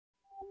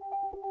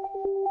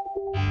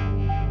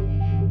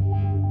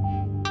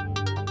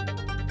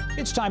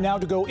It's time now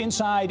to go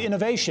inside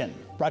innovation,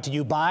 brought to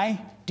you by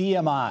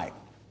DMI.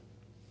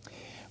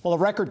 Well, a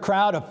record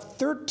crowd of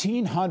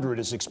 1,300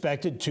 is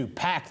expected to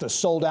pack the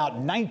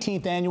sold-out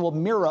 19th annual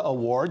Mira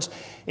Awards,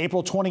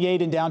 April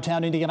 28 in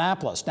downtown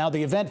Indianapolis. Now,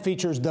 the event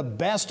features the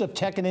best of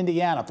tech in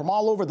Indiana from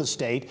all over the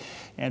state.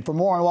 And for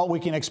more on what we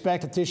can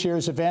expect at this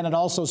year's event and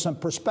also some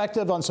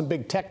perspective on some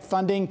big tech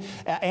funding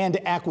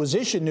and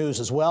acquisition news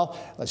as well,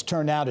 let's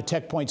turn now to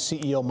TechPoint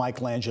CEO Mike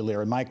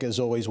Langellier. And Mike,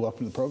 as always,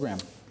 welcome to the program.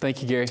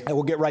 Thank you, Gary. And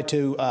we'll get right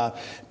to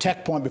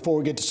TechPoint before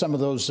we get to some of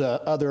those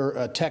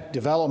other tech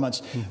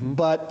developments.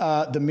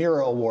 But the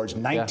Mira Awards,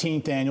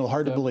 19th annual,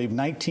 hard to believe,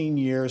 19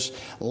 years.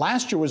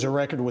 Last year was a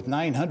record with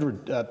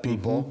 900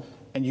 people,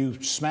 and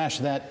you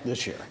smashed that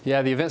this year.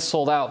 Yeah, the event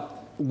sold out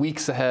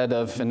weeks ahead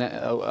of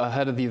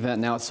the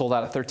event. Now it's sold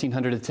out at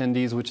 1,300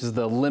 attendees, which is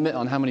the limit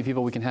on how many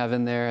people we can have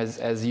in there.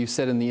 As you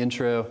said in the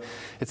intro,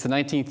 it's the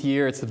 19th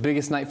year. It's the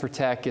biggest night for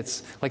tech.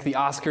 It's like the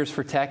Oscars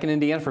for tech in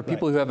Indiana. For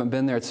people who haven't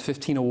been there, it's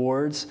 15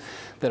 awards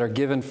that are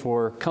given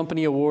for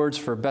company awards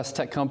for best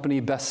tech company,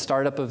 best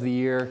startup of the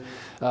year,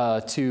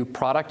 to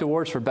product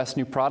awards for best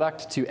new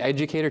product, to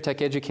educator,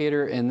 tech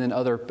educator, and then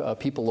other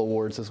people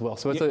awards as well.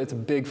 So it's a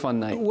big fun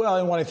night. Well,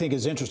 and what I think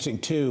is interesting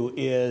too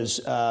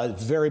is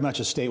very much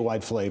a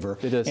statewide flavor.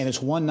 It is. And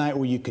it's one night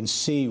where you can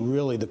see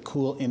really the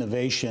cool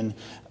innovation,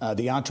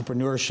 the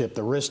entrepreneurship,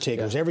 the risk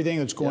takers, everything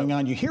that's going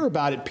on. You hear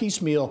about it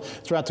piecemeal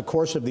throughout the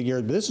course of the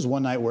year, but this is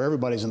one night where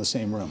everybody's in the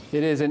same room.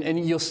 It is, and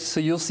you'll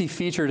see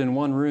featured in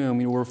one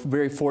room. We're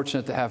very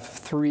fortunate to have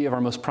 3 of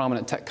our most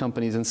prominent tech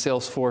companies in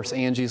Salesforce,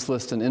 Angie's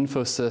List, and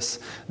Infosys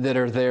that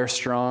are there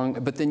strong.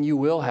 But then you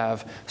will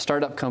have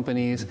startup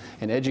companies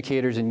and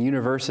educators and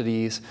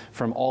universities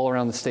from all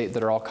around the state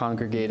that are all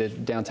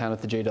congregated downtown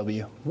at the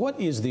JW. What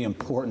is the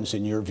importance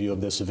in your view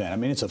of this event? I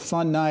mean, it's a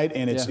fun night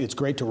and it's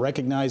great to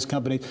recognize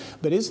companies,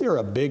 but is there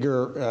a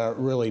bigger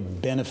really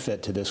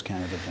benefit to this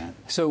kind of event?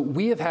 So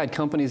we have had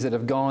companies that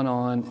have gone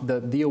on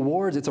the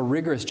awards. It's a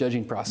rigorous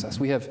judging process.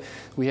 We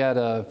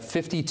had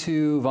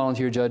 52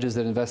 volunteer judges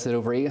that invested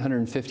over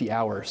 850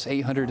 hours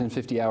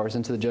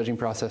into the judging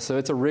process.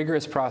 So it's a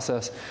rigorous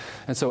process.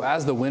 And so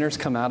as the winners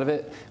come out of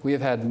it, we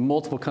have had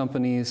multiple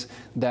companies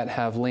that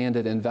have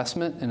landed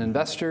investment and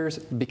investors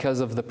because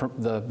of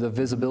the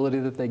visibility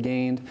that they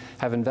gained,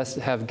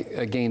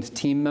 have gained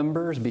team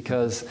members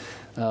because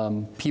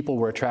people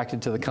were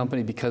attracted to the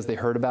company because they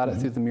heard about it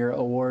through the Mira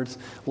Awards.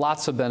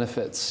 Lots of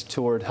benefits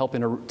toward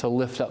helping to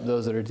lift up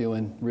those that are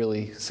doing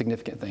really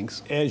significant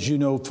things. As you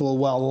know full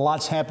well,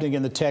 lots happening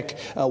in the tech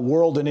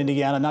world in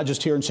Indiana, not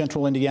just here in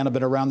central Indiana,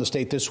 but around the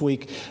state this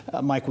week.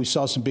 Mike, we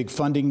saw some big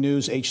funding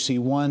news.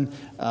 HC1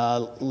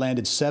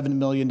 landed $7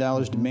 million,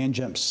 demand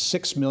jumped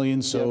 $6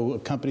 million, so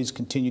companies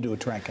continue to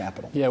attract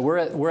capital. Yeah,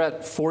 we're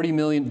at 40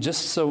 million,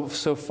 just so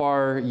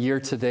far year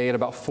to date,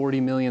 about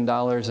 $40 million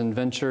in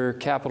venture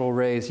capital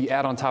raise. You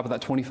add on top of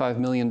that $25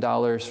 million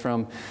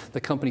from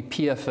the company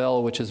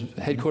PFL, which is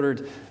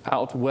headquartered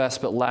out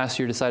west, but last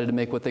year decided to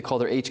make what they call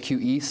their HQ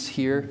East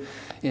here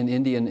in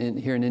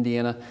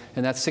Indiana,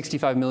 and that's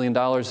 $65 million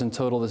in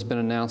total that's been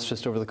announced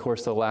just over the course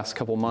of the last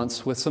couple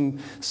months, with some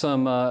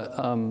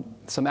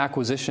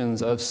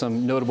acquisitions of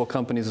some notable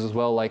companies as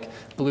well, like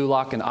Blue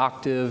Lock and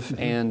Octave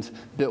and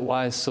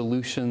Bitwise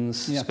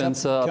Solutions,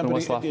 Spensa up in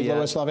West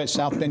Lafayette.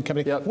 South Bend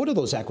company. What do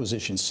those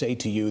acquisitions say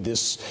to you?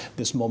 This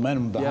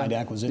momentum behind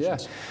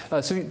acquisitions.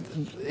 So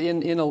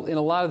in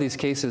a lot of these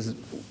cases,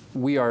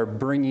 we are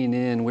bringing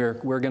in, we're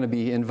going to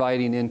be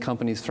inviting in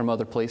companies from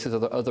other places,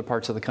 other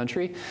parts of the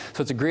country.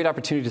 So it's a great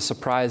opportunity to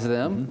surprise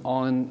them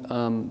on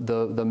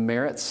the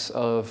merits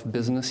of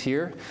business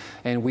here.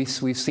 And we've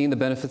seen the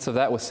benefits of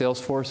that with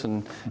Salesforce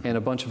and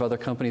a bunch of other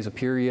companies,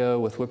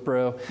 Aperio, with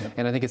Wipro.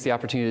 And I think it's the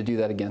opportunity to do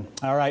that again.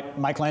 All right,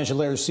 Mike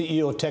Langellier,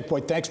 CEO of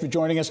TechPoint, thanks for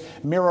joining us.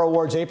 Mira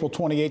Awards, April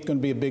 28th, going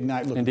to be a big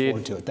night. Looking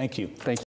forward to it. Thank you. Thank you.